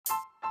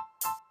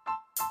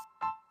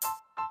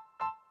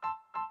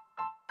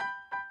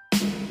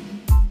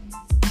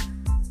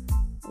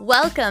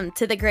Welcome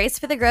to the Grace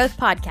for the Growth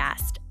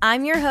podcast.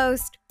 I'm your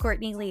host,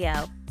 Courtney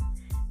Leo.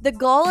 The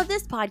goal of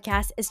this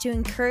podcast is to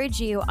encourage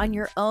you on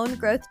your own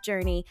growth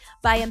journey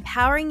by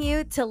empowering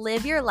you to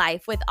live your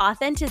life with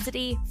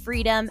authenticity,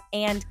 freedom,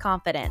 and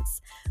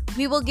confidence.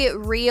 We will get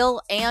real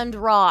and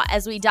raw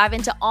as we dive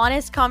into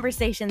honest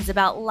conversations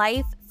about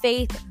life,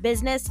 faith,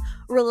 business,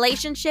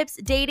 relationships,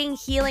 dating,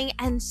 healing,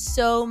 and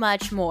so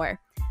much more.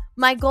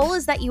 My goal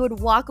is that you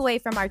would walk away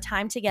from our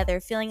time together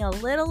feeling a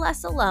little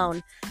less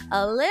alone,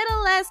 a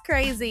little less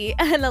crazy,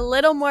 and a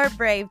little more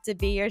brave to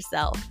be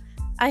yourself.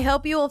 I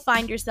hope you will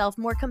find yourself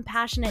more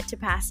compassionate to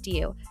past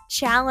you,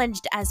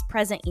 challenged as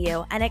present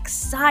you, and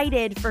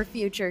excited for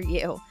future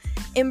you.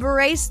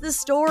 Embrace the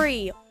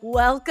story,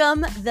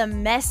 welcome the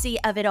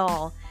messy of it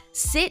all,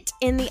 sit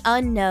in the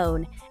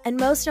unknown, and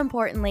most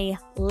importantly,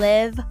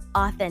 live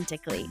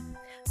authentically.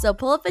 So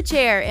pull up a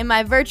chair in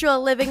my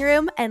virtual living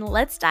room and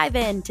let's dive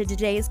into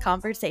today's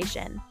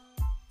conversation.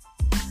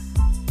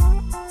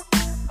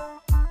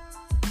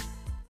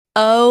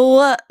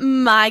 Oh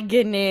my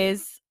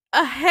goodness.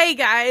 Hey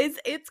guys,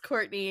 it's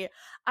Courtney.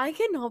 I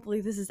cannot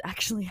believe this is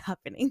actually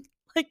happening.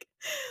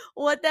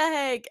 What the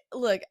heck?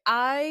 Look,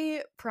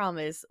 I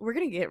promise we're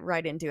going to get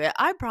right into it.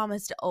 I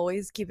promise to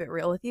always keep it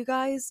real with you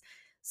guys.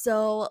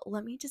 So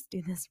let me just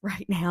do this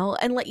right now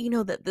and let you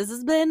know that this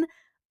has been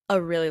a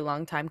really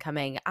long time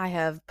coming. I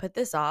have put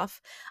this off.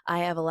 I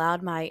have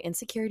allowed my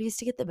insecurities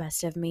to get the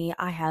best of me.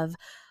 I have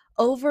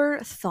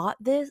overthought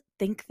this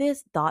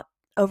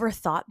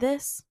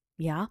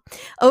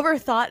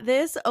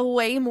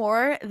way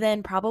more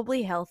than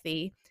probably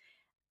healthy.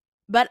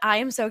 But I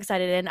am so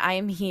excited and I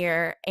am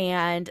here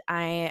and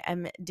I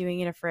am doing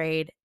it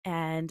afraid.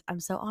 And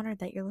I'm so honored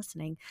that you're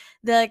listening.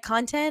 The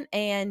content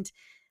and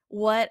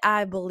what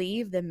I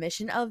believe the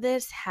mission of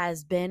this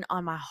has been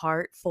on my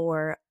heart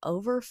for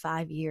over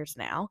 5 years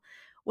now,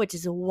 which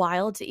is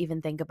wild to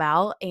even think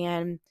about.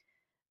 And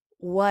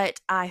what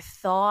I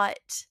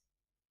thought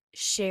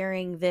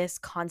sharing this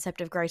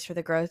concept of grace for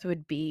the growth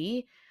would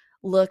be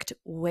looked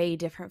way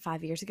different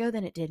 5 years ago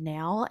than it did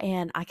now.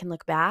 And I can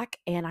look back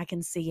and I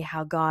can see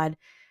how God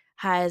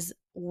has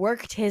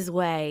worked his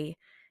way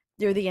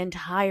through the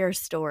entire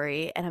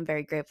story. And I'm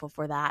very grateful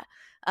for that.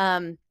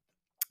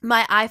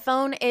 My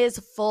iPhone is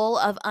full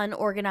of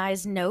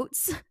unorganized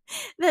notes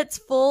that's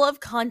full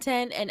of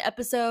content and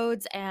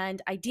episodes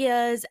and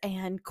ideas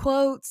and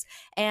quotes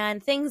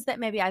and things that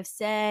maybe I've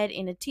said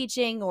in a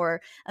teaching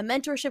or a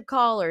mentorship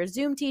call or a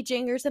Zoom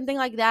teaching or something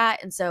like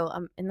that. And so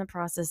I'm in the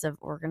process of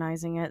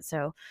organizing it.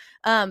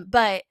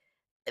 But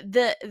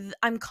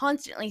I'm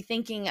constantly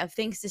thinking of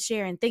things to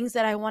share and things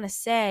that I want to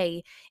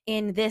say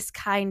in this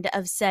kind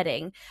of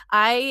setting.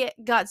 I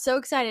got so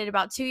excited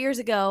about 2 years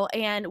ago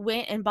and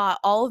went and bought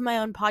all of my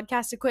own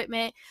podcast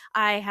equipment.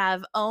 I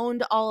have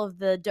owned all of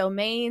the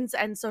domains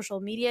and social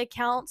media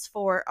accounts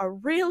for a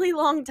really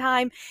long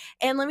time.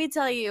 And let me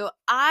tell you,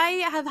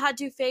 I have had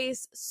to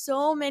face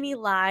so many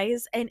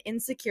lies and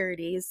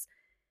insecurities.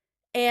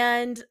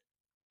 And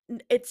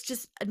it's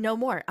just no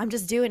more. I'm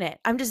just doing it.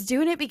 I'm just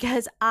doing it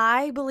because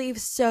I believe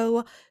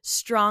so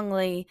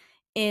strongly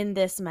in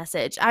this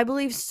message. I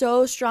believe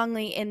so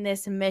strongly in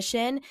this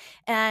mission,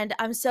 and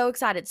I'm so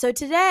excited. So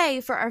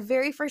today, for our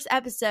very first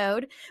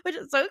episode, which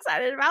I'm so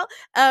excited about,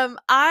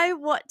 I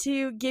want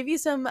to give you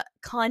some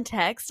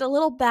context, a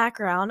little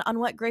background on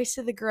what Grace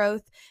to the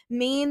Growth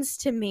means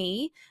to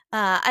me,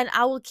 and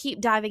I will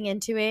keep diving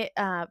into it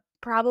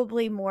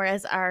probably more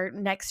as our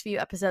next few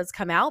episodes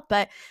come out.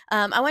 But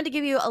I wanted to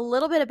give you a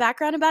little bit of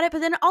background about it, but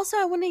then also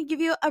I want to give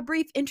you a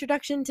brief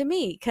introduction to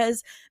me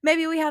because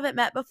maybe we haven't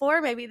met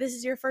before. Maybe this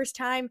is your first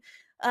time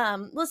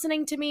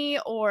listening to me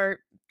or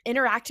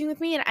interacting with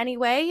me in any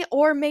way,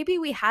 or maybe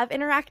we have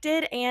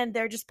interacted and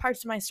they're just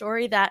parts of my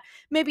story that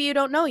maybe you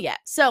don't know yet.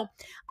 So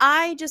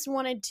I just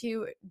wanted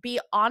to be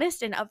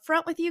honest and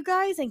upfront with you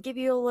guys and give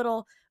you a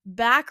little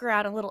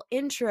background, a little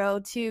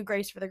intro to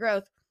Grace for the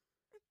Growth.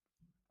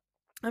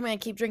 I'm going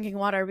to keep drinking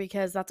water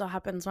because that's what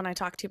happens when I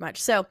talk too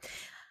much. So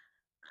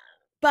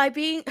by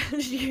being,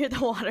 did you hear the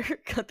water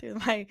go through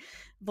my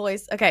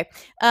voice? Okay.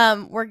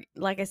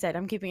 Like I said,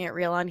 I'm keeping it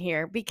real on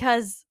here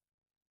because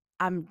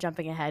I'm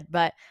jumping ahead,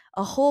 but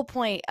a whole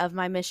point of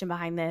my mission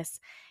behind this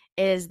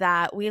is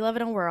that we live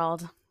in a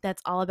world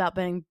that's all about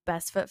putting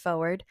best foot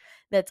forward.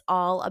 That's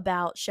all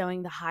about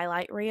showing the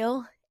highlight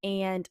reel.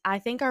 And I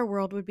think our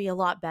world would be a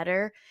lot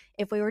better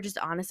if we were just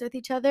honest with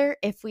each other.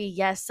 If we,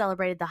 yes,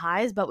 celebrated the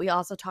highs, but we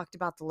also talked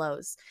about the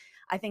lows.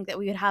 I think that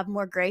we would have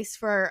more grace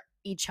for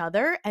each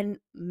other and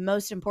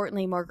most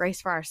importantly, more grace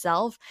for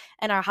ourselves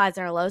and our highs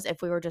and our lows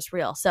if we were just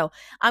real. So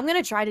I'm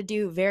going to try to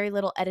do very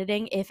little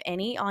editing, if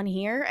any, on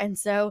here. And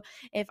so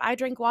if I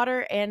drink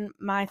water and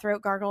my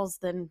throat gargles,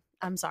 then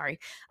I'm sorry.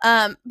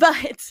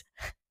 But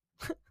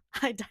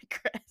I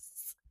digress.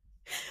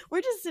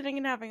 We're just sitting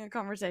and having a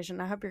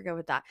conversation. I hope you're good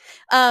with that.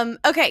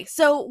 Okay,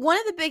 so one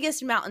of the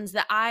biggest mountains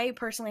that I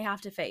personally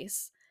have to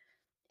face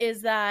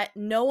is that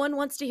no one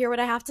wants to hear what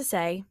I have to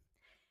say,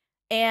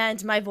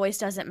 and my voice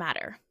doesn't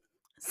matter.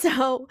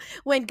 So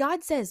when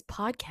God says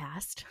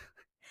podcast,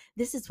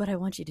 this is what I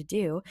want you to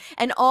do.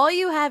 And all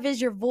you have is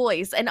your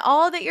voice, and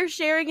all that you're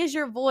sharing is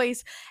your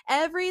voice.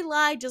 Every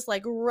lie just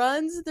like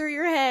runs through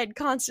your head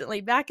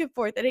constantly back and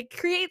forth, and it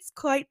creates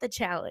quite the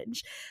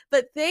challenge.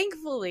 But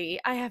thankfully,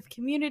 I have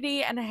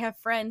community and I have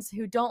friends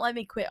who don't let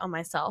me quit on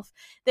myself.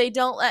 They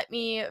don't let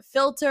me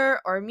filter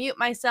or mute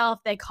myself.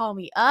 They call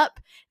me up,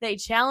 they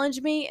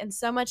challenge me in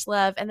so much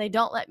love, and they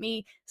don't let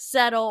me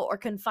settle or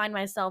confine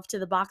myself to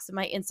the box of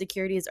my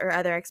insecurities or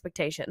other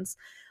expectations,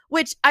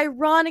 which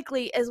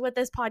ironically is what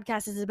this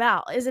podcast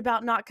is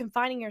about not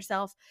confining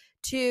yourself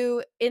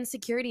to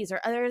insecurities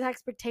or other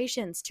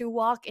expectations, to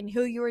walk in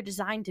who you were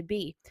designed to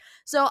be.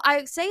 So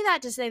I say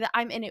that to say that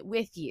I'm in it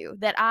with you,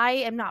 that I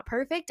am not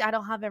perfect, I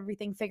don't have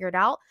everything figured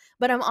out,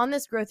 but I'm on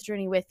this growth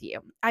journey with you.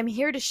 I'm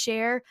here to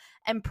share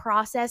and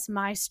process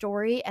my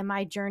story and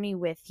my journey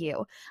with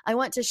you. I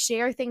want to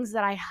share things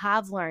that I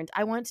have learned.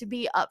 I want to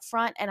be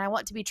upfront and I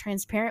want to be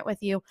transparent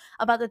with you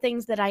about the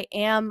things that I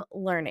am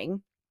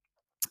learning.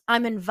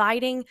 I'm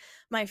inviting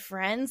my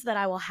friends that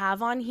I will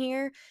have on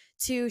here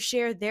to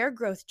share their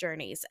growth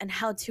journeys and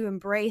how to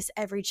embrace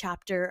every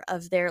chapter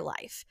of their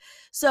life.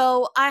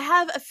 So, I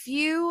have a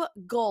few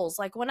goals.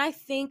 Like when I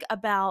think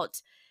about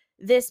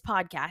this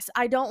podcast,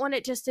 I don't want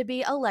it just to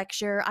be a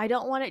lecture. I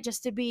don't want it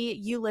just to be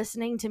you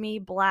listening to me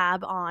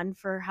blab on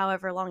for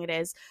however long it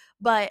is,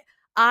 but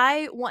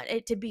I want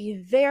it to be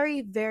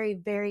very, very,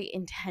 very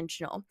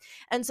intentional.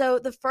 And so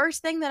the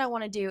first thing that I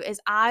want to do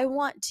is I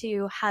want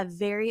to have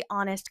very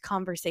honest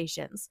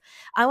conversations.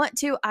 I want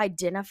to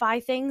identify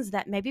things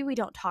that maybe we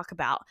don't talk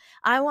about.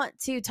 I want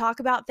to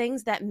talk about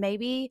things that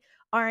maybe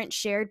aren't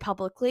shared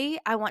publicly.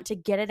 I want to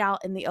get it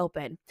out in the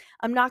open.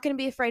 I'm not going to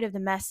be afraid of the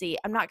messy.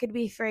 I'm not going to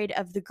be afraid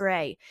of the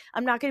gray.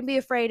 I'm not going to be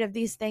afraid of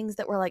these things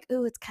that we're like,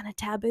 ooh, it's kind of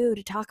taboo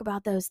to talk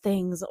about those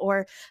things.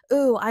 Or,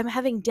 ooh, I'm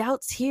having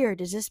doubts here.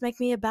 Does this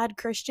make me a bad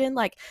Christian?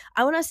 Like,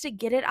 I want us to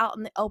get it out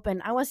in the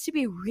open. I want us to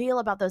be real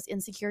about those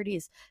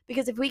insecurities,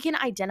 because if we can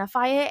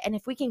identify it and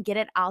if we can get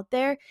it out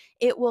there,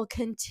 it will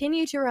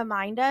continue to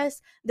remind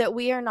us that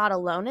we are not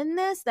alone in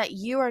this, that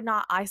you are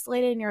not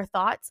isolated in your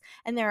thoughts,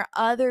 and there are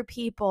other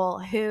people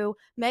who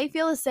may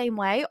feel the same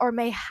way or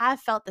may have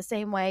felt the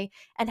same way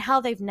and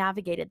how they've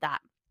navigated that.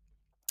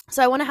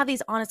 So I want to have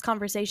these honest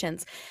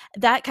conversations.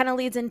 That kind of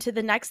leads into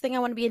the next thing I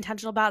want to be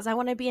intentional about is I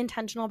want to be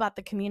intentional about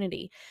the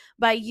community.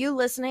 By you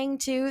listening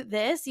to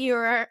this, you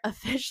are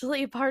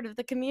officially part of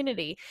the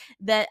community.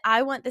 That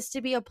I want this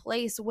to be a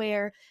place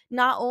where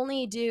not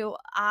only do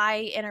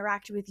I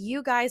interact with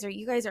you guys or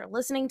you guys are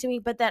listening to me,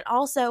 but that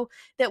also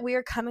that we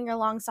are coming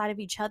alongside of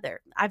each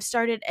other. I've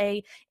started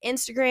a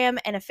Instagram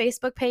and a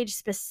Facebook page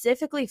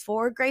specifically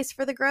for Grace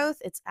for the Growth.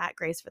 It's at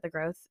Grace for the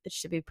Growth. It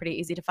should be pretty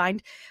easy to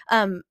find.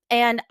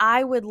 And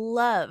I would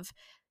love,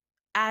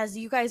 as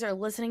you guys are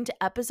listening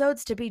to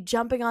episodes, to be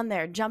jumping on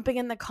there, jumping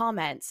in the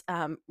comments,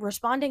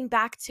 responding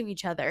back to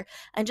each other,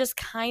 and just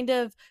kind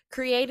of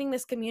creating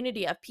this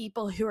community of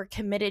people who are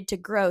committed to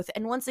growth.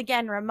 And once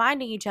again,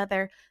 reminding each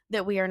other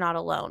that we are not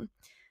alone.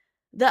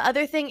 The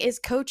other thing is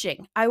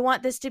coaching. I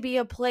want this to be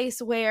a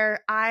place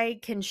where I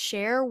can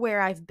share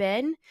where I've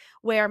been,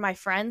 where my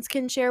friends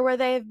can share where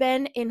they have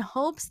been, in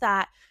hopes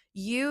that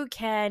you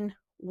can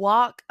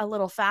walk a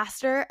little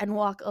faster and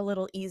walk a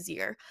little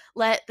easier.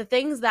 Let the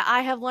things that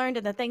I have learned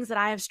and the things that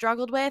I have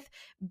struggled with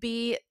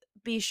be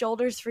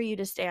shoulders for you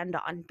to stand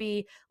on,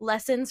 be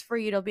lessons for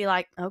you to be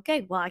like,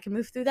 okay, well, I can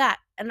move through that.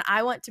 And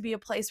I want to be a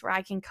place where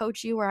I can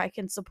coach you, where I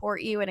can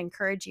support you and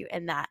encourage you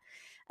in that.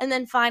 And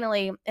then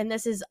finally, and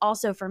this is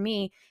also for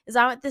me, is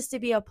I want this to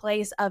be a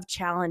place of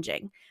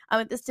challenging. I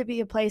want this to be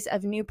a place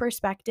of new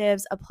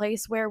perspectives, a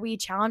place where we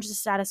challenge the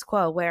status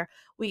quo, where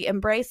we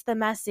embrace the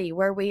messy,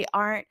 where we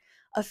aren't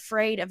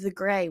afraid of the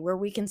gray, where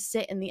we can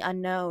sit in the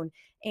unknown.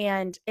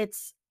 And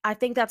I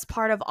think that's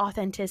part of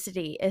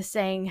authenticity, is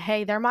saying,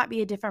 hey, there might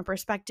be a different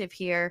perspective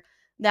here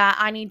that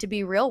I need to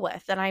be real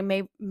with, that I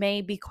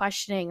may be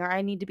questioning or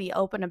I need to be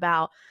open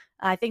about.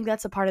 I think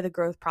that's a part of the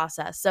growth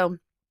process. So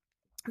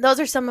those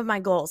are some of my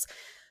goals.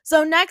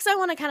 So next I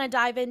want to kind of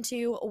dive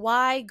into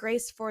why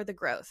Grace for the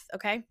Growth.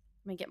 Okay.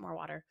 Let me get more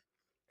water.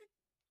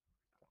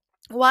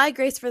 Why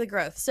Grace for the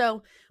Growth?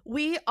 So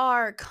we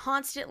are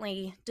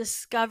constantly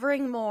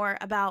discovering more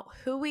about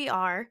who we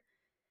are.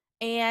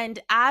 And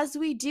as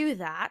we do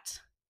that,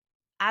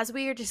 as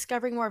we are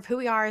discovering more of who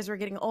we are, as we're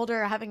getting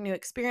older, having new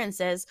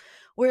experiences,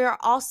 we are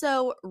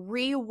also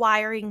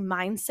rewiring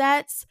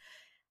mindsets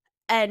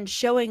and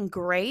showing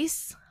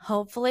grace,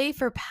 hopefully,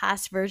 for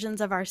past versions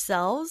of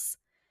ourselves.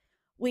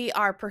 We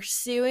are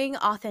pursuing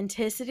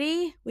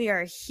authenticity, we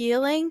are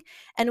healing,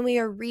 and we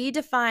are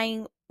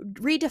redefining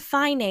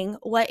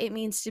what it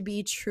means to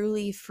be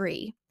truly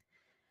free.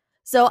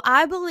 So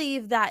I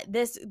believe that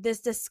this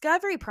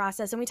discovery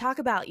process, and we talk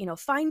about,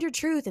 find your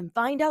truth and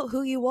find out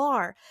who you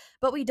are,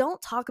 but we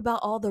don't talk about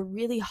all the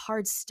really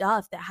hard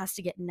stuff that has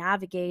to get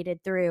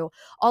navigated through,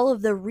 all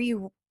of the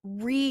rewiring,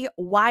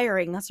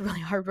 that's a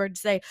really hard word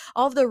to say,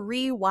 all of the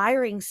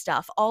rewiring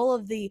stuff, all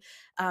of the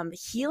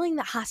healing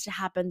that has to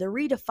happen, the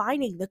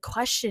redefining, the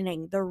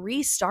questioning, the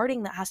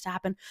restarting that has to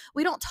happen.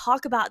 We don't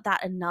talk about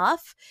that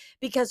enough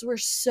because we're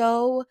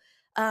so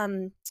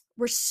um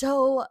we're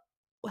so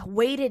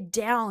weighted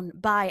down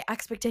by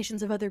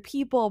expectations of other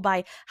people,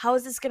 by how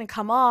is this going to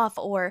come off,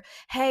 or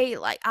hey,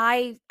 like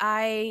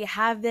I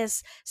have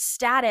this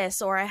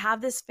status, or I have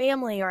this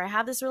family, or I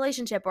have this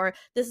relationship, or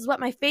this is what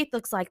my faith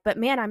looks like, but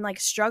man, I'm like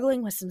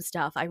struggling with some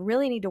stuff. I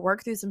really need to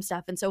work through some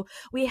stuff. And so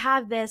we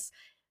have this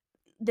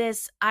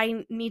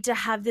I need to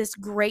have this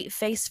great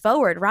face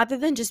forward, rather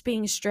than just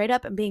being straight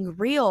up and being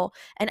real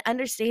and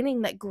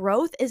understanding that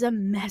growth is a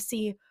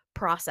messy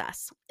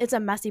process. It's a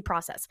messy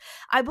process.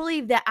 I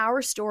believe that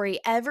our story,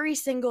 every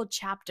single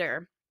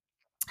chapter,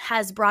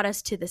 has brought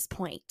us to this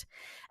point.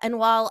 And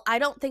while I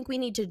don't think we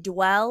need to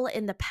dwell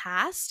in the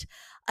past,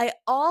 I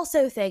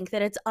also think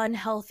that it's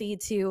unhealthy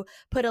to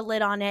put a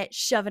lid on it,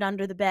 shove it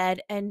under the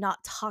bed, and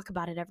not talk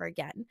about it ever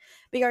again.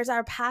 Because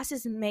our past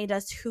has made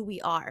us who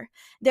we are.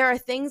 There are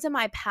things in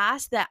my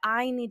past that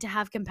I need to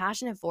have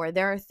compassion for.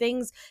 There are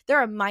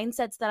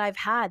mindsets that I've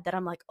had that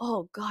I'm like,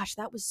 oh gosh,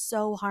 that was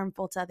so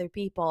harmful to other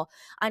people.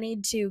 I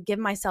need to give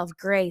myself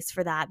grace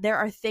for that. There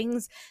are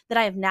things that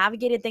I have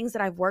navigated, things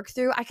that I've worked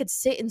through. I could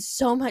sit in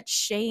so much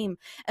shame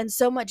and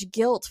so much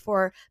guilt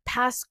for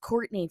past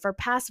Courtney, for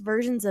past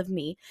versions of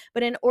me.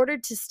 But in order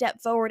to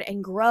step forward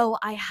and grow,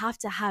 I have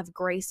to have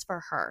grace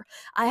for her.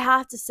 I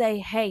have to say,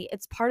 hey,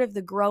 it's part of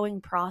the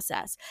growing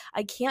process.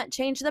 I can't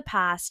change the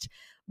past,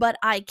 but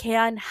I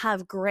can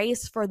have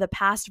grace for the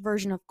past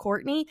version of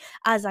Courtney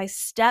as I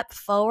step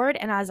forward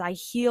and as I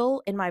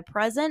heal in my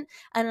present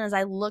and as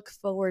I look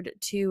forward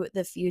to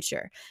the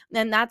future.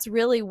 And that's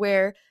really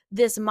where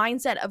this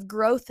mindset of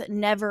growth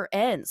never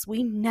ends.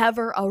 We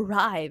never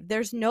arrive.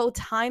 There's no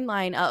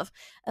timeline of,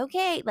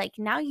 okay, like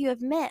now you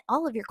have met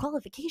all of your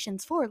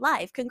qualifications for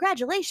life.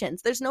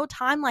 Congratulations. There's no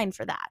timeline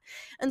for that.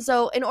 And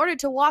so, in order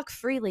to walk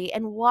freely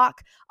and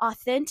walk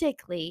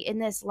authentically in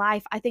this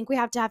life, I think we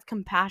have to have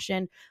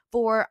compassion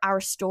for our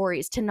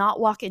stories, to not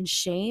walk in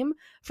shame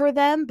for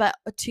them, but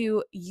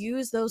to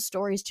use those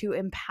stories to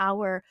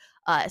empower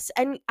us.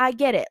 And I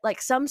get it.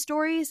 Like some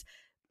stories,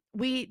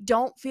 we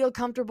don't feel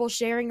comfortable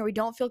sharing, or we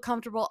don't feel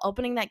comfortable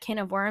opening that can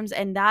of worms,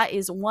 and that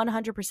is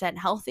 100%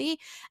 healthy,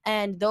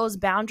 and those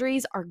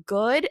boundaries are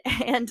good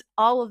and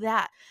all of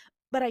that.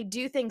 But I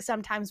do think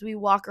sometimes we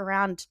walk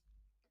around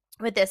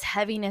with this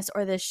heaviness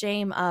or this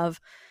shame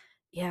of,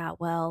 yeah,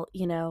 well,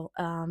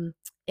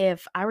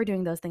 if I were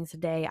doing those things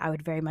today, I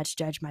would very much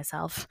judge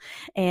myself.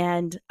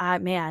 And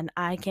man,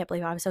 I can't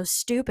believe I was so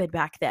stupid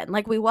back then.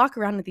 Like we walk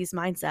around with these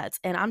mindsets,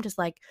 and I'm just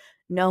like,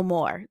 no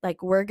more.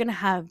 Like we're going to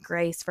have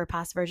grace for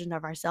past versions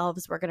of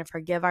ourselves. We're going to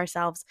forgive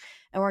ourselves,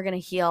 and we're going to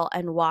heal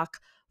and walk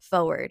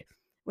forward.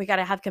 We got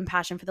to have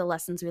compassion for the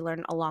lessons we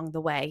learn along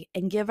the way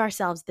and give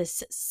ourselves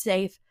this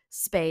safe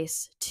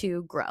space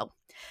to grow.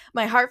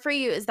 My heart for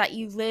you is that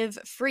you live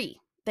free,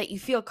 that you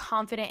feel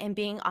confident in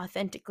being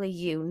authentically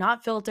you,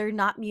 not filtered,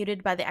 not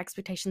muted by the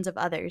expectations of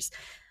others.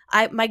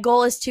 My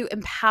goal is to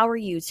empower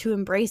you to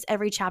embrace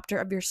every chapter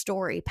of your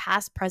story,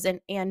 past,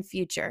 present, and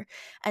future,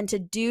 and to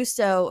do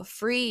so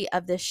free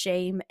of the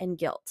shame and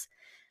guilt.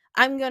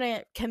 I'm going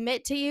to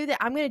commit to you that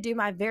I'm going to do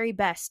my very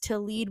best to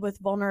lead with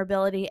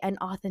vulnerability and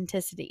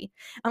authenticity.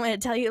 I'm going to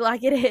tell you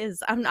like it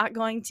is. I'm not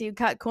going to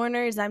cut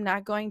corners. I'm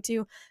not going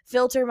to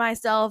filter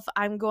myself.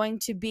 I'm going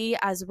to be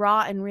as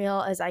raw and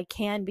real as I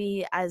can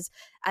be, as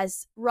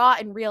raw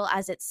and real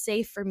as it's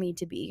safe for me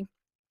to be.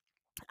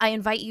 I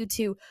invite you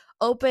to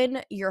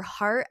open your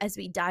heart as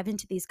we dive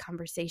into these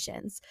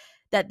conversations,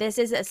 that this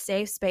is a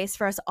safe space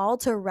for us all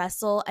to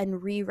wrestle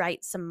and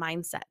rewrite some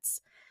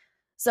mindsets.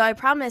 So I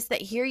promise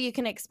that here you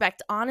can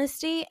expect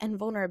honesty and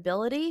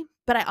vulnerability,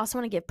 but I also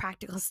want to give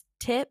practical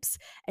tips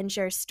and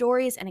share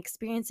stories and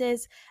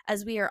experiences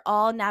as we are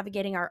all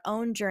navigating our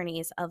own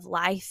journeys of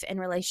life and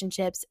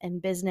relationships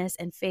and business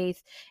and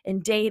faith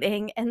and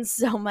dating and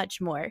so much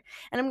more.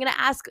 And I'm going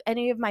to ask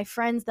any of my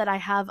friends that I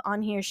have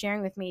on here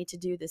sharing with me to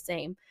do the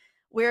same.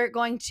 We're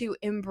going to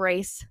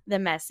embrace the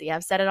messy.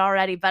 I've said it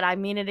already, but I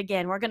mean it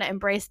again. We're going to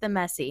embrace the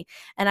messy,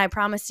 and I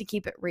promise to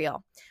keep it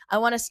real. I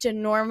want us to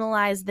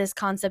normalize this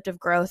concept of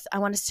growth. I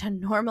want us to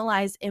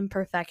normalize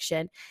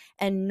imperfection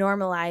and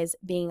normalize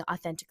being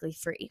authentically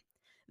free.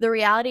 The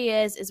reality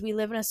is we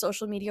live in a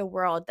social media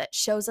world that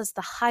shows us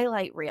the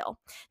highlight reel,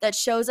 that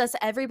shows us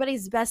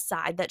everybody's best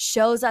side, that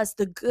shows us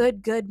the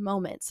good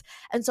moments.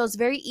 And so it's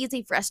very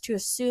easy for us to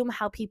assume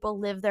how people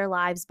live their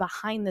lives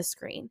behind the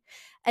screen.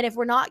 And if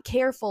we're not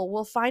careful,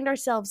 we'll find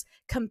ourselves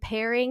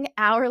comparing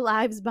our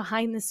lives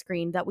behind the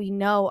screen that we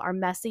know are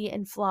messy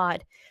and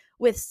flawed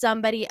with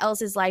somebody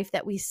else's life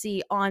that we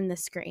see on the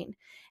screen.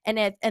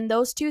 And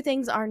those two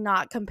things are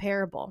not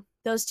comparable.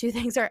 Those two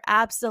things are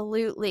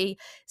absolutely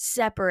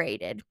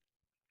separated.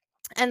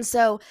 And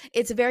so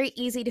it's very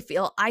easy to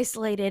feel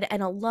isolated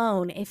and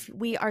alone if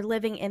we are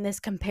living in this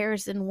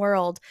comparison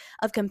world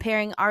of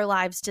comparing our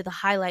lives to the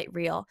highlight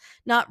reel,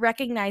 not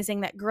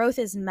recognizing that growth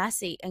is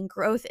messy and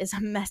growth is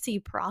a messy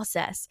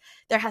process.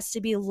 There has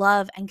to be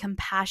love and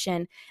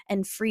compassion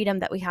and freedom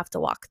that we have to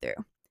walk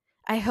through.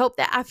 I hope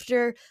that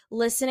after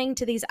listening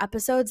to these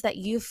episodes that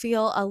you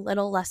feel a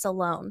little less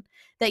alone,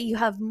 that you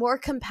have more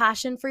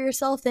compassion for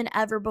yourself than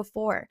ever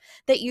before,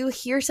 that you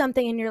hear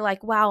something and you're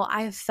like, wow,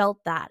 I have felt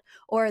that,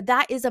 or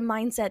that is a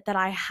mindset that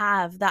I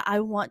have that I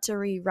want to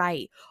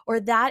rewrite,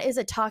 or that is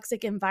a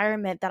toxic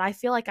environment that I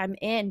feel like I'm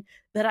in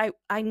that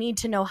I need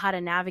to know how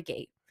to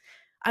navigate.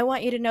 I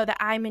want you to know that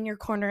I'm in your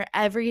corner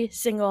every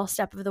single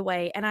step of the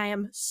way. And I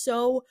am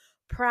so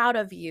proud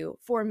of you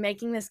for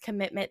making this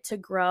commitment to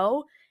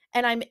grow.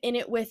 And I'm in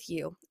it with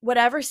you.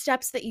 Whatever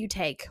steps that you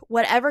take,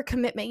 whatever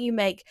commitment you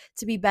make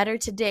to be better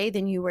today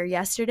than you were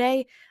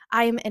yesterday,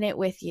 I am in it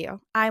with you.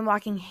 I'm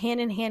walking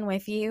hand in hand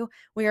with you.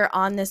 We are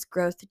on this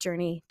growth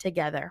journey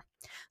together.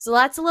 So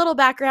that's a little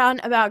background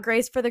about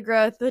Grace for the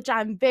Growth, which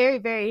I'm very,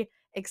 very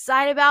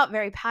excited about,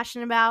 very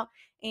passionate about.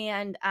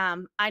 And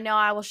I know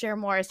I will share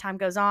more as time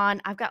goes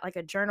on. I've got like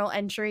a journal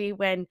entry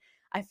when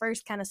I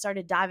first kind of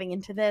started diving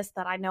into this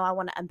that I know I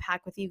want to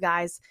unpack with you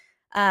guys.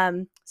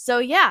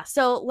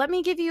 So let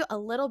me give you a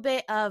little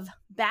bit of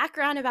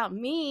background about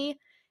me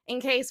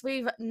in case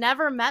we've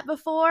never met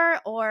before,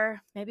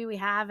 or maybe we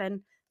have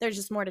and there's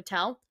just more to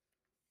tell.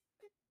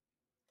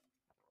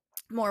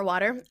 More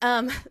water.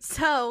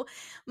 So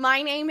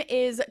my name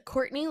is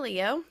Courtney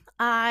Leo.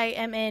 I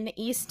am in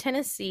East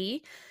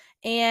Tennessee,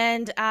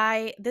 and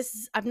I've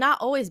not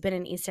always been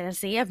in East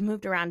Tennessee. I've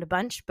moved around a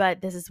bunch,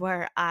 but this is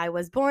where I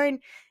was born,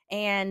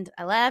 and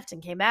I left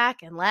and came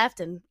back and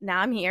left, and now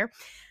I'm here.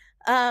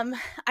 Um,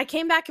 I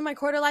came back in my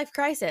quarter life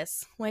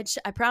crisis, which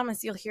I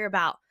promise you'll hear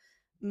about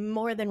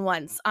more than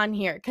once on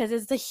here because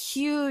it's a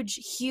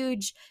huge,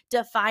 huge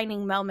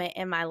defining moment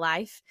in my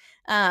life.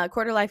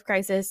 Quarter life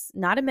crisis,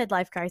 not a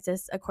midlife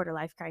crisis, a quarter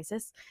life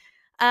crisis.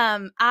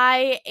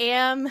 I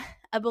am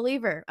a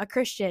believer, a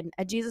Christian,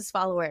 a Jesus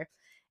follower,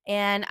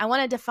 and I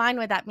want to define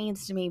what that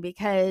means to me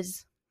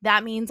because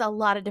that means a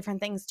lot of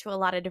different things to a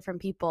lot of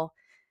different people.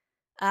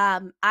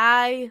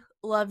 I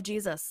love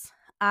Jesus.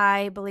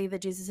 I believe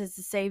that Jesus is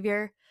the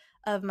savior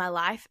of my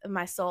life, of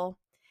my soul.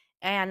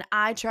 And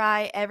I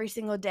try every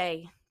single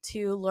day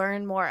to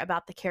learn more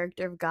about the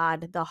character of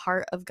God, the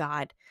heart of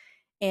God.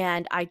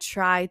 And I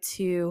try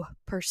to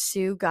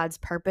pursue God's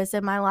purpose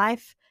in my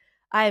life.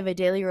 I have a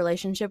daily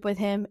relationship with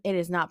Him. It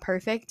is not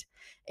perfect.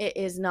 It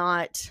is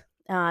not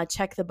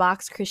check the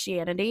box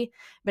Christianity,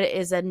 but it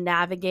is a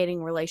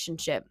navigating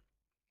relationship.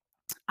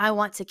 I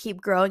want to keep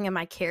growing in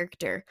my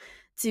character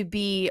to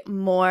be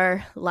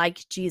more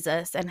like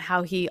Jesus and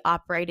how he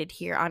operated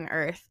here on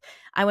earth.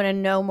 I want to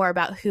know more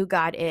about who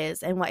God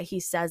is and what he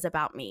says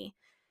about me.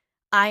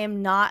 I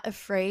am not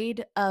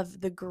afraid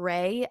of the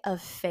gray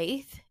of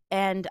faith,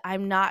 and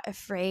I'm not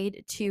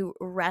afraid to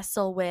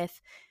wrestle with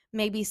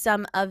maybe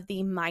some of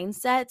the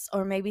mindsets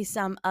or maybe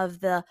some of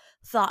the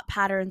thought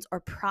patterns or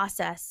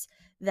process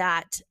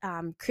that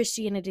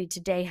Christianity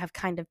today have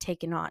kind of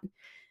taken on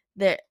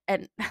there.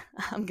 And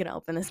I'm gonna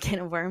open this can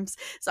of worms,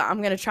 so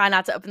I'm gonna try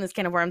not to open this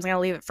can of worms. I'm gonna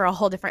leave it for a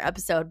whole different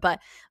episode, but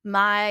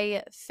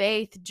my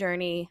faith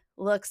journey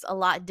looks a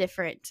lot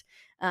different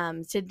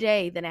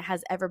today than it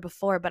has ever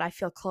before, but I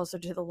feel closer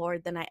to the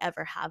Lord than I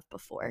ever have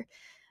before.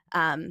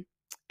 um,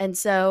 and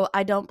so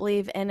I don't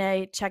believe in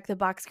a check the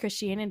box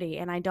Christianity,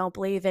 and I don't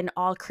believe in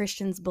all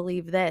Christians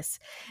believe this.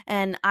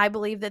 And I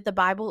believe that the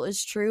Bible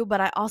is true, but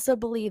I also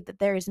believe that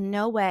there is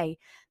no way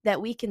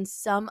that we can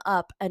sum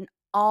up an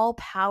all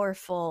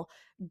powerful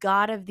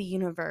God of the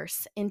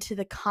universe into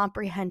the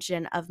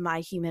comprehension of my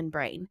human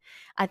brain.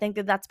 I think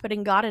that that's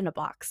putting God in a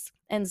box.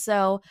 And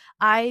so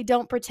I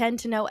don't pretend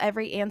to know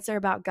every answer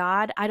about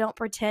God. I don't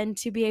pretend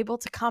to be able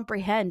to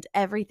comprehend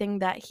everything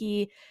that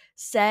he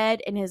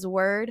said in his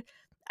word.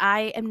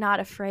 I am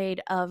not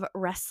afraid of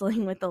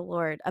wrestling with the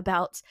Lord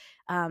about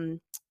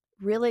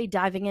really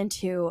diving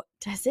into,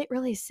 does it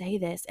really say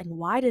this? And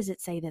why does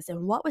it say this?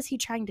 And what was he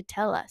trying to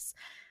tell us?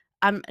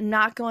 I'm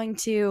not going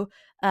to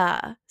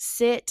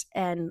sit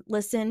and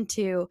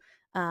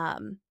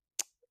um,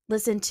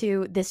 listen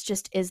to this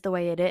just is the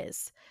way it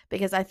is,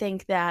 because I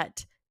think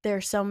that there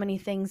are so many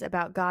things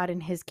about God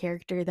and his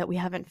character that we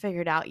haven't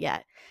figured out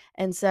yet.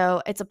 And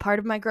so it's a part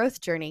of my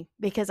growth journey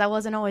because I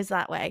wasn't always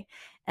that way.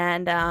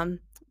 And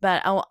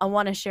but I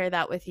want to share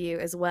that with you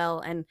as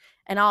well, and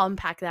I'll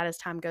unpack that as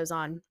time goes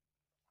on.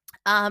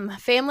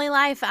 Family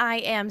life, I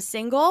am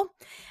single.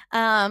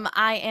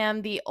 I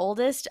am the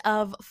oldest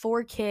of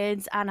four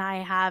kids, and I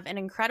have an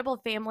incredible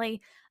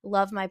family.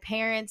 Love my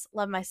parents,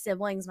 love my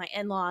siblings, my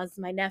in-laws,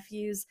 my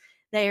nephews.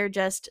 They are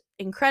just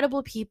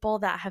incredible people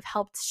that have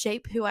helped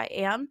shape who I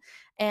am.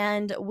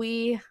 And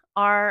we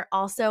are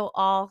also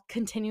all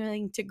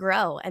continuing to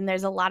grow. And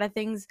there's a lot of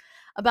things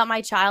about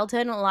my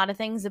childhood and a lot of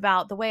things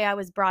about the way I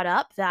was brought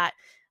up that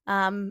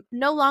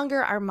no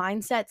longer are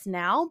mindsets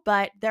now,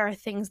 but there are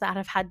things that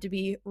have had to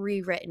be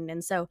rewritten.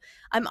 And so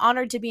I'm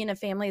honored to be in a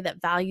family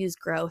that values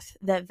growth,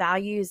 that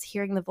values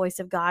hearing the voice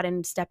of God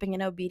and stepping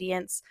in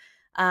obedience,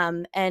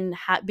 and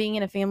being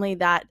in a family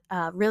that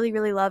really,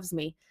 really loves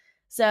me.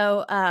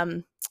 So,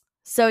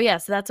 so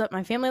that's what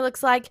my family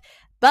looks like.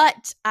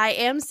 But I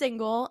am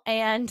single,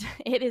 and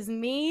it is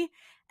me,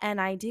 and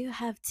I do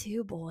have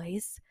two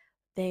boys.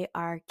 They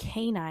are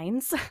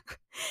canines.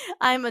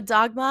 I'm a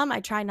dog mom. I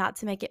try not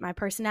to make it my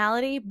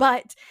personality,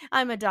 but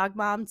I'm a dog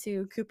mom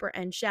to Cooper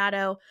and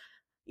Shadow.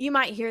 You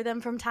might hear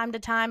them from time to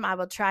time. I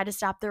will try to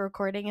stop the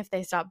recording if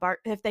they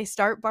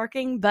start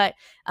barking. But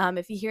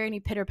if you hear any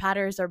pitter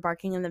patters or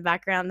barking in the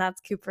background, that's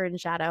Cooper and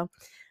Shadow.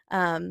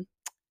 Um,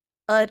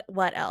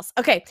 what else?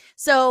 Okay,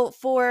 so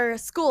for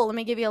school, let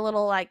me give you a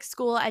little like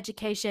school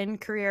education,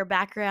 career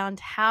background.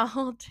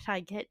 How did I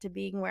get to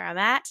being where I'm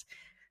at?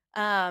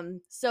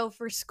 So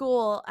for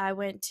school, I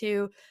went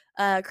to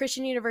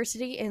Christian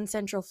University in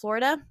Central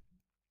Florida.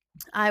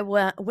 I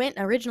went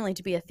originally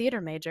to be a theater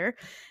major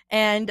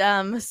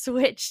and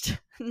switched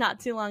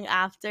not too long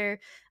after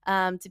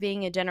to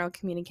being a general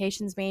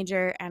communications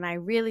major. And I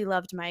really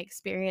loved my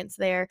experience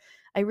there.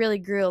 I really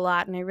grew a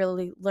lot and I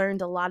really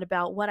learned a lot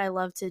about what I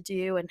love to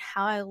do and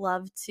how I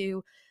love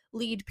to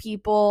lead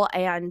people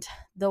and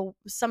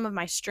some of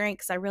my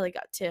strengths. I really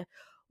got to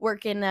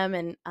work in them,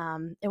 and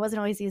it wasn't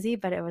always easy,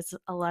 but it was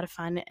a lot of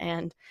fun.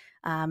 And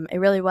it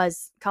really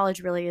was.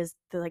 College really is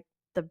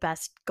the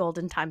best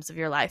golden times of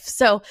your life.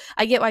 So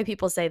I get why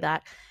people say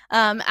that.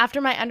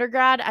 After my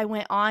undergrad, I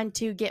went on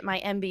to get my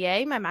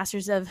MBA, my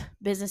Master's of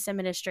Business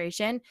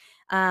Administration,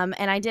 and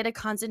I did a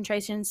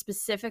concentration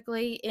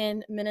specifically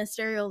in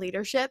ministerial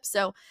leadership.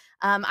 So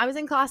I was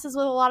in classes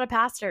with a lot of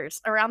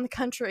pastors around the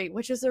country,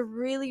 which is a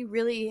really,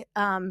 really,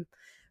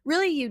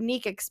 really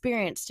unique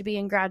experience to be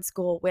in grad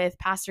school with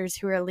pastors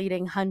who are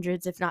leading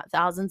hundreds, if not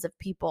thousands, of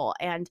people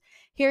and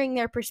hearing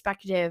their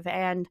perspective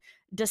and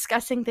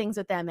discussing things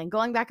with them and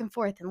going back and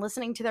forth and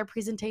listening to their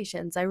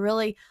presentations. I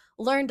really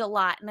learned a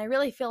lot, and I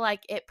really feel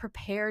like it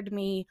prepared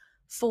me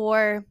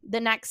for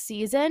the next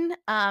season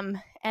and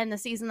the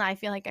season that I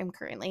feel like I'm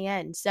currently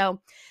in.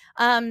 So,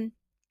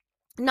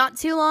 not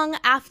too long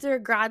after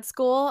grad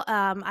school,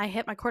 I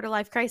hit my quarter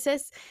life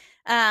crisis.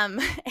 And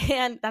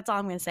that's all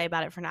I'm going to say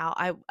about it for now.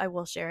 I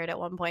will share it at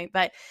one point,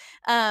 but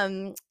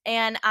and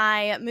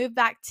I moved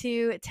back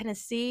to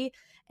Tennessee.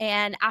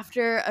 And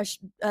after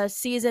a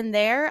season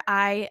there,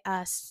 I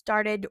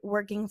started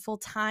working full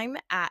time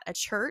at a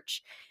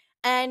church,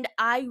 and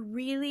I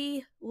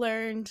really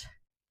learned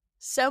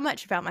so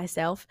much about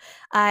myself.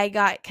 I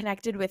got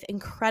connected with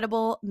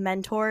incredible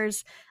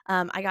mentors.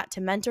 I got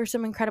to mentor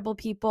some incredible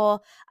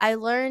people. I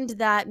learned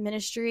that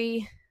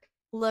ministry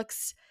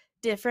looks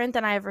different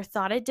than I ever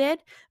thought it did.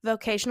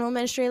 Vocational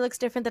ministry looks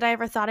different than I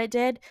ever thought it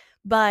did,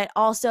 but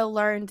also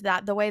learned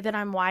that the way that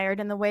I'm wired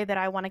and the way that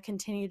I want to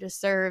continue to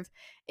serve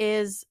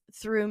is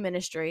through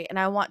ministry. And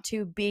I want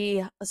to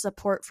be a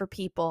support for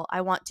people.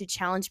 I want to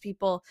challenge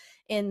people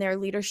in their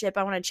leadership.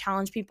 I want to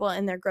challenge people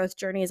in their growth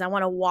journeys. I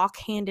want to walk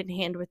hand in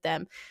hand with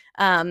them.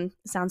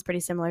 Sounds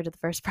pretty similar to the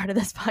first part of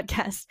this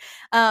podcast.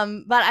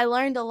 But I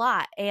learned a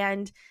lot.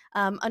 And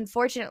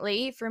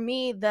unfortunately for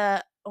me,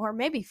 or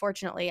maybe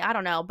fortunately, I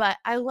don't know, but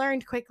I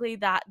learned quickly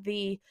that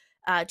the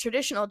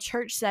traditional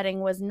church setting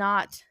was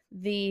not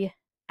the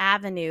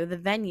avenue, the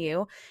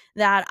venue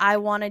that I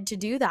wanted to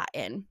do that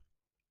in.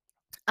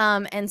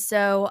 And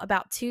so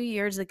about 2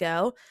 years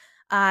ago,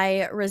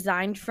 I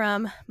resigned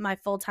from my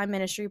full time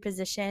ministry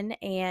position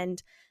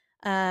and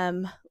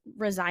um,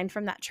 resigned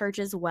from that church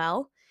as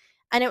well.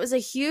 And it was a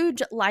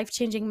huge life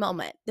changing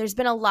moment. There's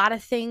been a lot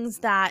of things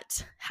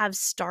that have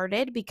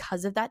started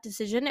because of that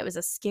decision. It was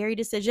a scary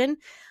decision.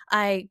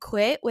 I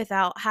quit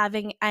without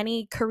having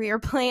any career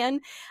plan.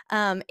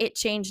 It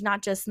changed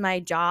not just my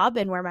job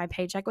and where my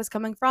paycheck was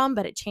coming from,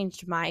 but it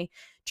changed my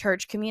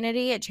church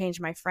community. It changed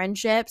my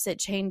friendships. It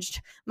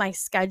changed my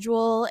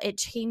schedule. It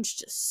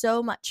changed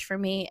so much for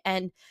me.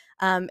 And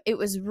it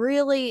was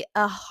really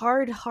a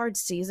hard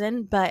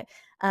season, but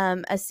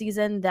a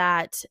season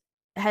that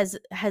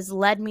has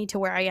led me to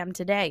where I am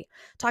today.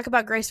 Talk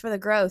about grace for the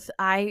growth.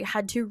 I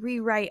had to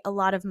rewrite a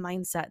lot of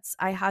mindsets.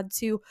 I had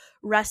to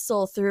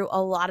wrestle through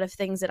a lot of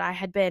things that I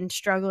had been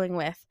struggling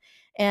with.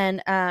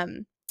 And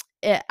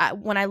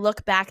when I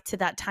look back to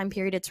that time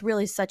period, it's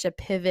really such a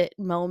pivot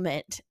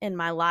moment in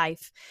my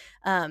life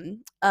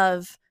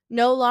of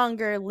no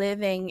longer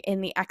living in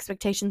the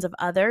expectations of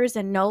others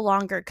and no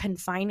longer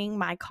confining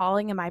my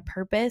calling and my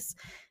purpose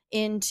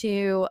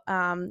into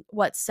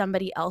what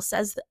somebody else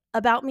says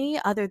about me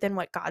other than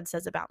what God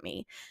says about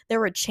me. There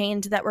were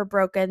chains that were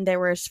broken. There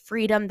was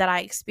freedom that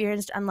I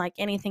experienced unlike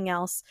anything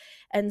else.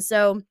 And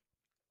so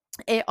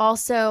it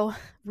also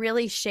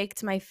really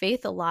shaked my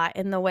faith a lot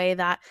in the way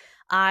that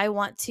I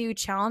want to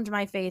challenge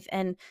my faith.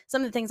 And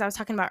some of the things I was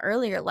talking about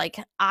earlier, like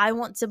I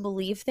want to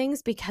believe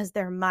things because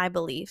they're my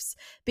beliefs,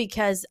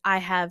 because I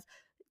have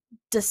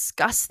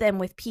discussed them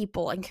with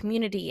people and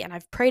community and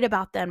I've prayed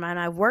about them and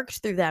I've worked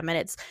through them. And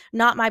it's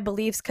not my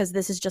beliefs because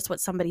this is just what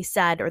somebody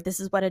said, or this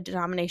is what a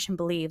denomination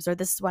believes, or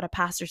this is what a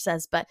pastor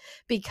says, but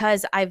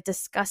because I've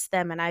discussed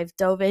them and I've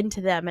dove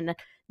into them and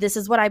this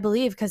is what I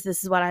believe because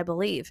this is what I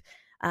believe.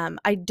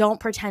 I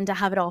don't pretend to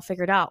have it all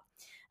figured out.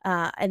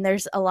 And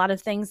there's a lot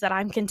of things that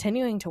I'm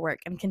continuing to work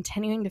and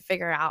continuing to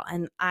figure out.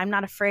 And I'm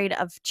not afraid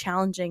of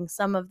challenging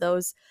some of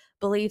those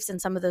beliefs and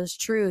some of those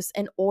truths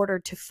in order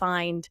to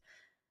find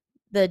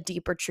the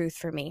deeper truth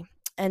for me.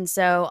 And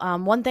so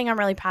one thing I'm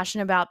really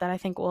passionate about that I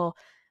think will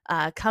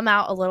come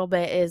out a little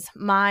bit is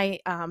my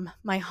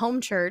my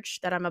home church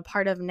that I'm a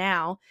part of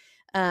now.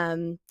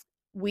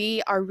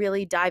 We are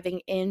really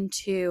diving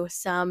into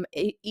some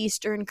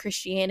Eastern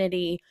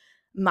Christianity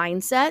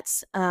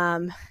mindsets,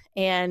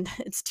 and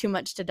it's too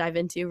much to dive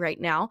into right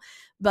now.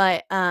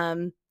 But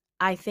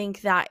I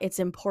think that it's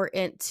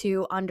important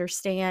to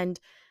understand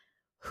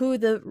who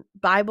the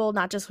Bible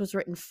not just was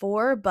written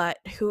for, but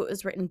who it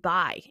was written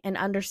by, and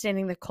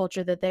understanding the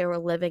culture that they were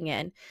living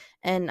in.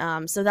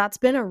 And so that's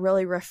been a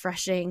really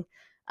refreshing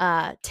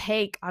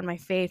take on my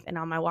faith and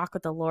on my walk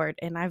with the Lord.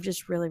 And I've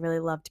just really, really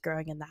loved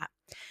growing in that.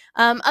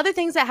 Other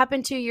things that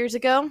happened 2 years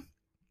ago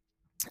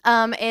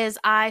is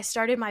I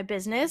started my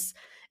business.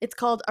 It's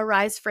called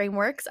Arise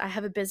Frameworks. I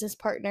have a business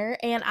partner,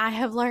 and I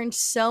have learned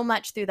so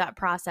much through that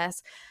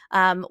process.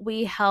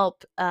 We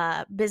help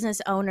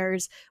business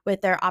owners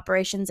with their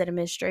operations and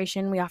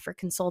administration. We offer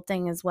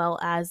consulting as well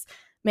as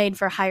made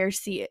for hire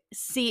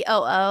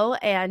COO,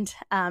 and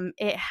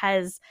it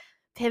has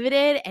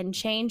pivoted and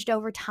changed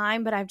over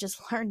time, but I've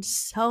just learned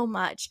so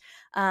much,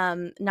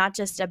 not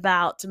just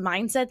about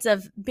mindsets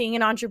of being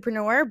an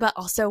entrepreneur, but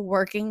also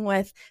working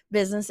with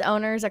business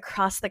owners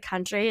across the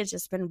country. It's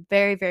just been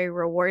very, very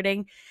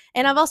rewarding.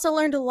 And I've also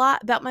learned a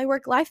lot about my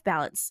work-life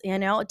balance.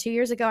 2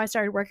 years ago, I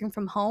started working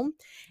from home,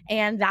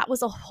 and that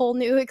was a whole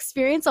new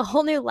experience, a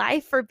whole new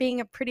life for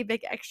being a pretty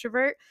big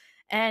extrovert.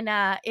 And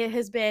it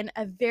has been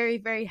a very,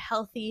 very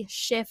healthy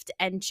shift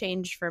and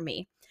change for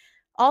me.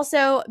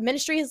 Also,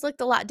 ministry has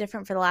looked a lot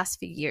different for the last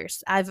few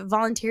years. I've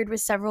volunteered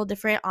with several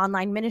different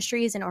online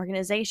ministries and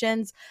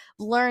organizations,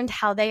 learned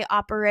how they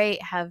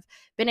operate, have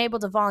been able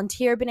to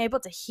volunteer, been able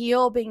to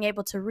heal, being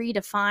able to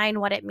redefine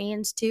what it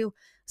means to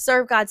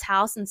serve God's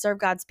house and serve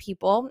God's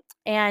people.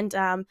 And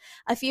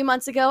a few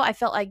months ago, I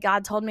felt like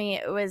God told me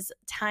it was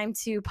time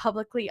to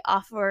publicly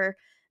offer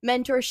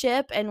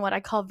mentorship and what I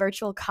call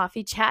virtual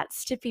coffee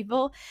chats to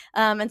people.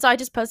 And so I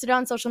just posted it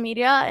on social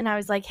media, and I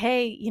was like,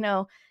 hey,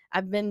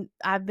 I've been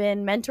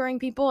mentoring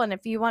people, and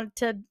if you want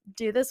to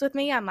do this with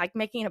me, I'm like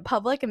making it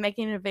public and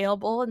making it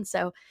available. And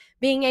so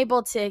being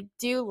able to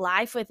do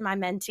life with my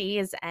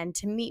mentees and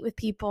to meet with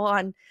people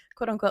on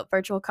quote unquote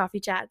virtual coffee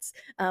chats,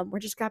 we're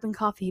just grabbing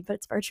coffee, but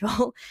it's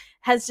virtual,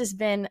 has just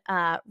been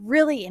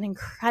really an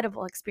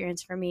incredible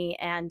experience for me.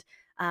 And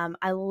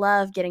I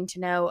love getting to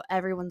know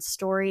everyone's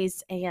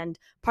stories and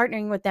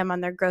partnering with them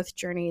on their growth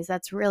journeys.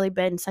 That's really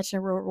been such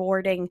a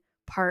rewarding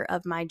part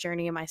of my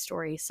journey and my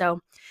story.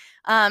 So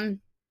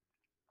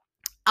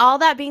all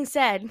that being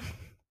said,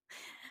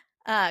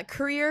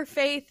 career,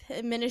 faith,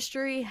 and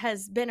ministry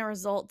has been a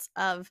result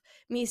of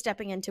me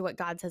stepping into what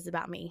God says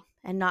about me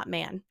and not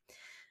man.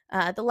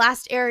 The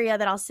last area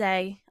that I'll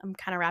say, I'm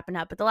kind of wrapping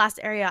up, but the last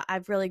area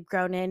I've really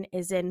grown in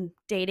is in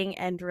dating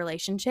and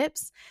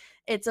relationships.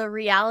 It's a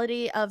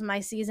reality of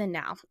my season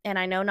now, and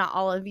I know not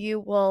all of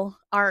you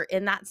are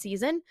in that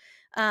season.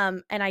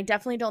 And I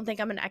definitely don't think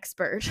I'm an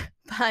expert,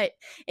 but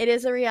it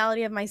is a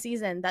reality of my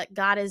season that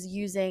God is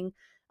using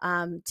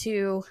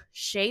to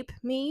shape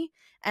me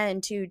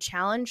and to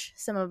challenge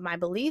some of my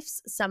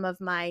beliefs, some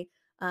of my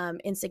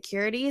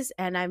insecurities,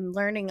 and I'm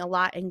learning a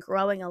lot and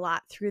growing a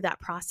lot through that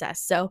process.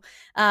 So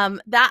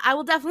that I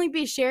will definitely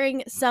be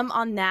sharing some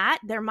on that.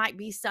 There might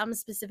be some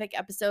specific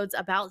episodes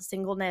about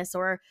singleness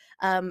or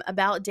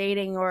about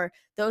dating or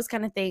those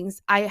kind of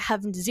things. I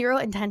have zero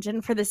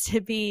intention for this to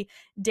be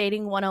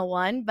dating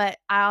 101, but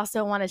I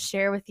also want to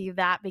share with you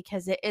that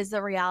because it is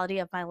the reality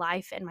of my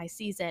life and my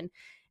season.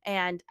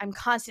 And I'm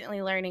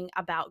constantly learning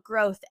about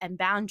growth and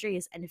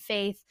boundaries and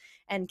faith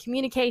and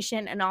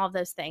communication and all of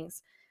those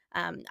things.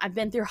 I've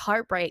been through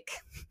heartbreak.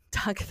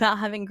 Talk about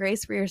having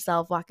grace for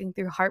yourself, walking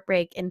through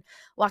heartbreak and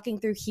walking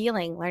through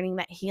healing, learning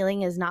that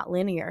healing is not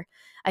linear.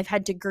 I've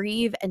had to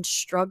grieve and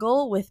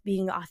struggle with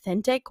being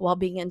authentic while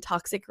being in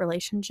toxic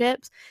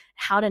relationships,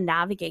 how to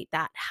navigate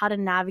that, how to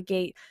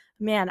navigate,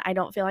 man, I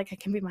don't feel like I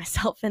can be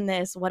myself in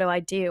this. What do I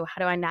do?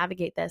 How do I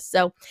navigate this?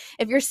 So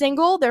if you're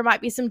single, there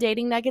might be some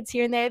dating nuggets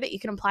here and there that you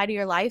can apply to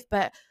your life.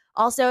 But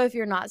also, if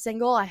you're not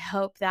single, I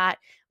hope that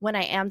when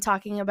I am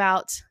talking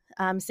about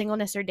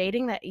singleness or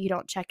dating, that you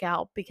don't check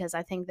out, because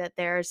I think that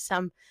there's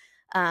some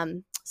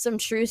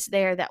truths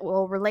there that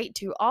will relate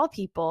to all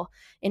people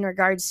in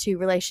regards to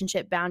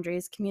relationship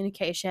boundaries,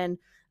 communication,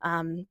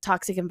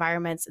 toxic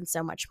environments, and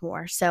so much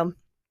more. So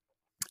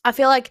I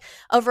feel like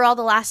overall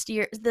the last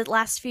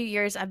few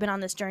years, I've been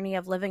on this journey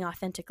of living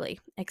authentically,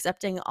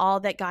 accepting all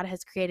that God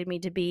has created me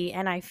to be.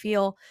 And I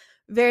feel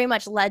very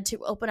much led to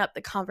open up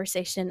the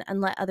conversation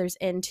and let others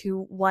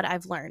into what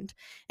I've learned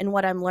and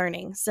what I'm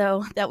learning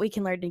so that we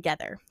can learn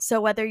together. So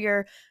whether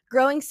your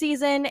growing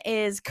season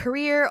is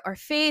career or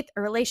faith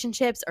or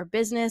relationships or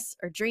business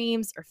or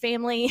dreams or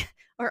family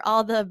or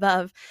all the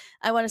above,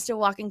 I want us to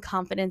walk in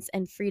confidence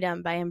and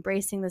freedom by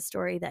embracing the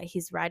story that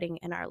He's writing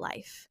in our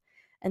life,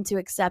 and to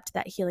accept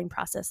that healing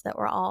process that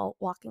we're all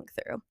walking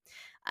through.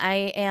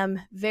 I am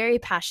very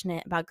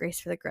passionate about Grace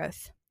for the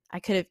Growth. I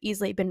could have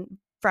easily been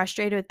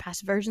frustrated with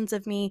past versions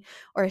of me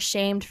or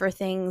ashamed for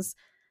things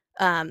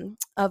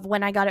of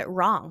when I got it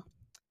wrong.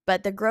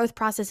 But the growth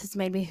process has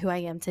made me who I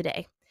am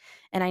today.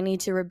 And I need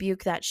to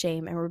rebuke that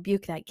shame and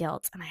rebuke that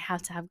guilt. And I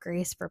have to have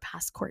grace for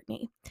past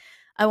Courtney.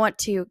 I want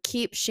to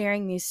keep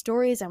sharing these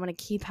stories. I want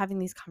to keep having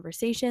these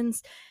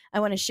conversations. I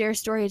want to share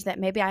stories that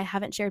maybe I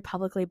haven't shared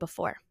publicly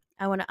before.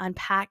 I want to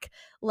unpack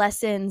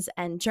lessons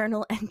and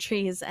journal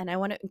entries, and I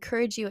want to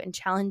encourage you and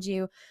challenge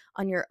you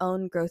on your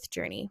own growth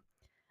journey.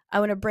 I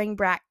want to bring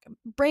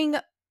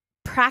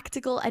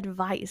practical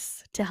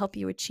advice to help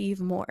you achieve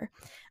more.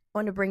 I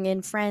want to bring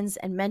in friends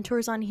and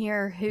mentors on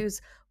here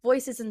whose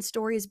voices and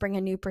stories bring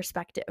a new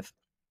perspective.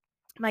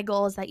 My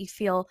goal is that you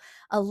feel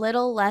a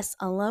little less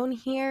alone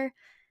here,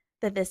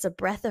 that this is a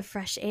breath of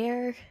fresh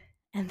air,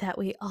 and that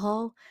we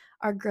all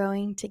are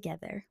growing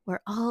together.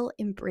 We're all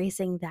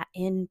embracing that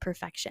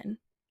imperfection.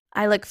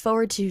 I look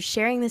forward to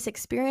sharing this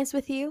experience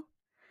with you.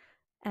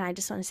 And I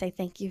just want to say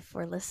thank you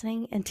for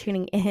listening and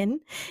tuning in.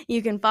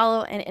 You can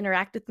follow and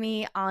interact with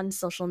me on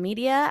social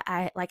media.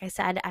 Like I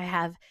said, I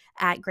have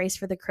at Grace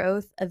for the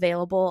Growth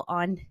available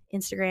on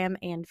Instagram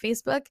and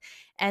Facebook.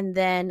 And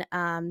then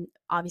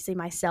obviously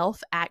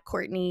myself at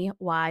Courtney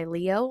Y.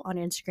 Leo on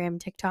Instagram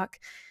and TikTok.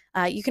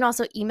 You can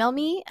also email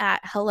me at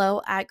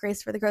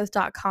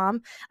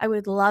hello@graceforthegrowth.com. I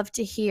would love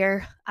to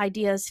hear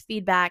ideas,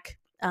 feedback,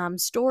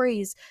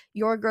 stories,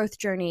 your growth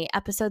journey,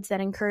 episodes that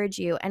encourage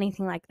you,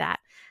 anything like that.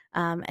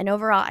 And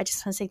overall, I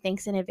just want to say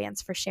thanks in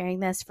advance for sharing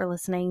this, for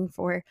listening,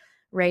 for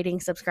rating,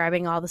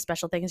 subscribing, all the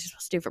special things you're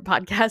supposed to do for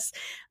podcasts.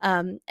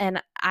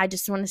 And I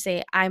just want to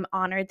say I'm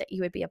honored that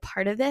you would be a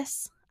part of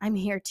this. I'm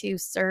here to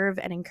serve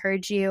and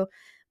encourage you,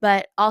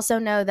 but also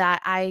know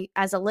that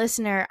as a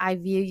listener, I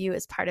view you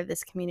as part of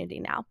this community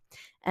now.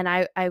 And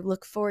I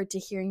look forward to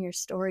hearing your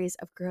stories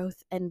of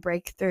growth and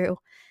breakthrough.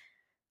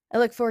 I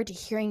look forward to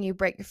hearing you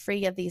break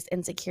free of these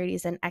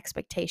insecurities and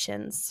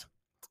expectations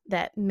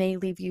that may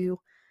leave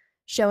you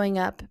showing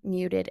up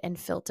muted and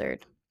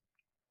filtered.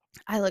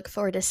 I look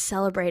forward to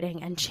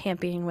celebrating and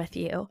championing with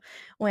you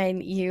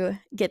when you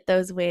get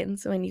those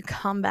wins, when you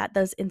combat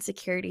those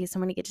insecurities,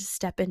 and when you get to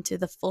step into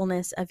the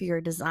fullness of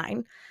your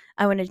design.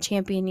 I want to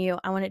champion you.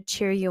 I want to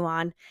cheer you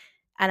on.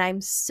 And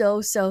I'm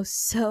so, so,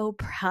 so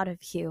proud of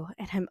you.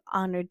 And I'm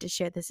honored to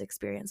share this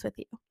experience with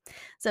you.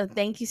 So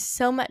thank you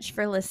so much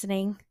for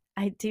listening.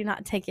 I do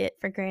not take it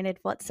for granted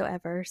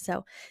whatsoever.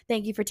 So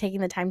thank you for taking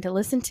the time to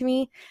listen to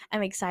me.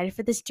 I'm excited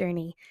for this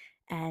journey.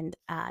 And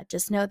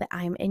just know that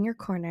I'm in your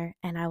corner,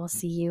 and I will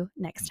see you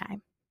next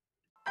time.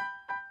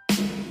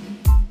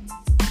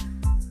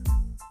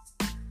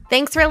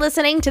 Thanks for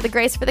listening to the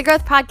Grace for the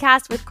Growth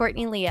podcast with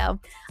Courtney Leo.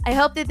 I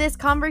hope that this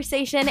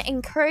conversation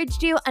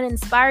encouraged you and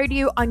inspired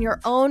you on your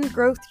own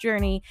growth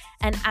journey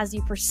and as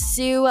you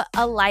pursue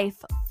a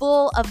life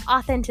full of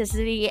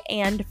authenticity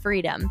and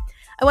freedom.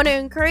 I want to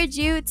encourage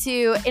you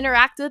to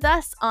interact with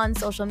us on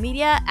social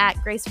media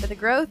at Grace for the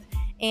Growth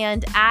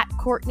and at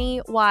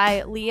Courtney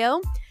Y.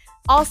 Leo.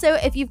 Also,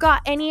 if you've got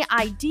any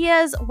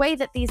ideas, way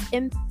that these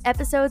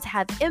episodes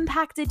have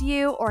impacted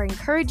you or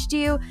encouraged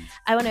you,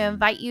 I want to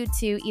invite you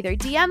to either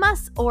DM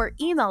us or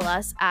email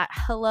us at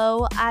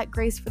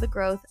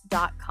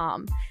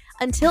hello@graceforthegrowth.com.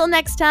 Until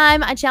next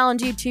time, I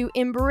challenge you to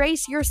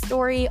embrace your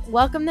story,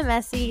 welcome the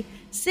messy,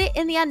 sit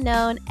in the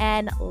unknown,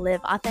 and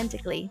live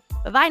authentically.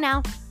 Bye-bye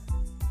now.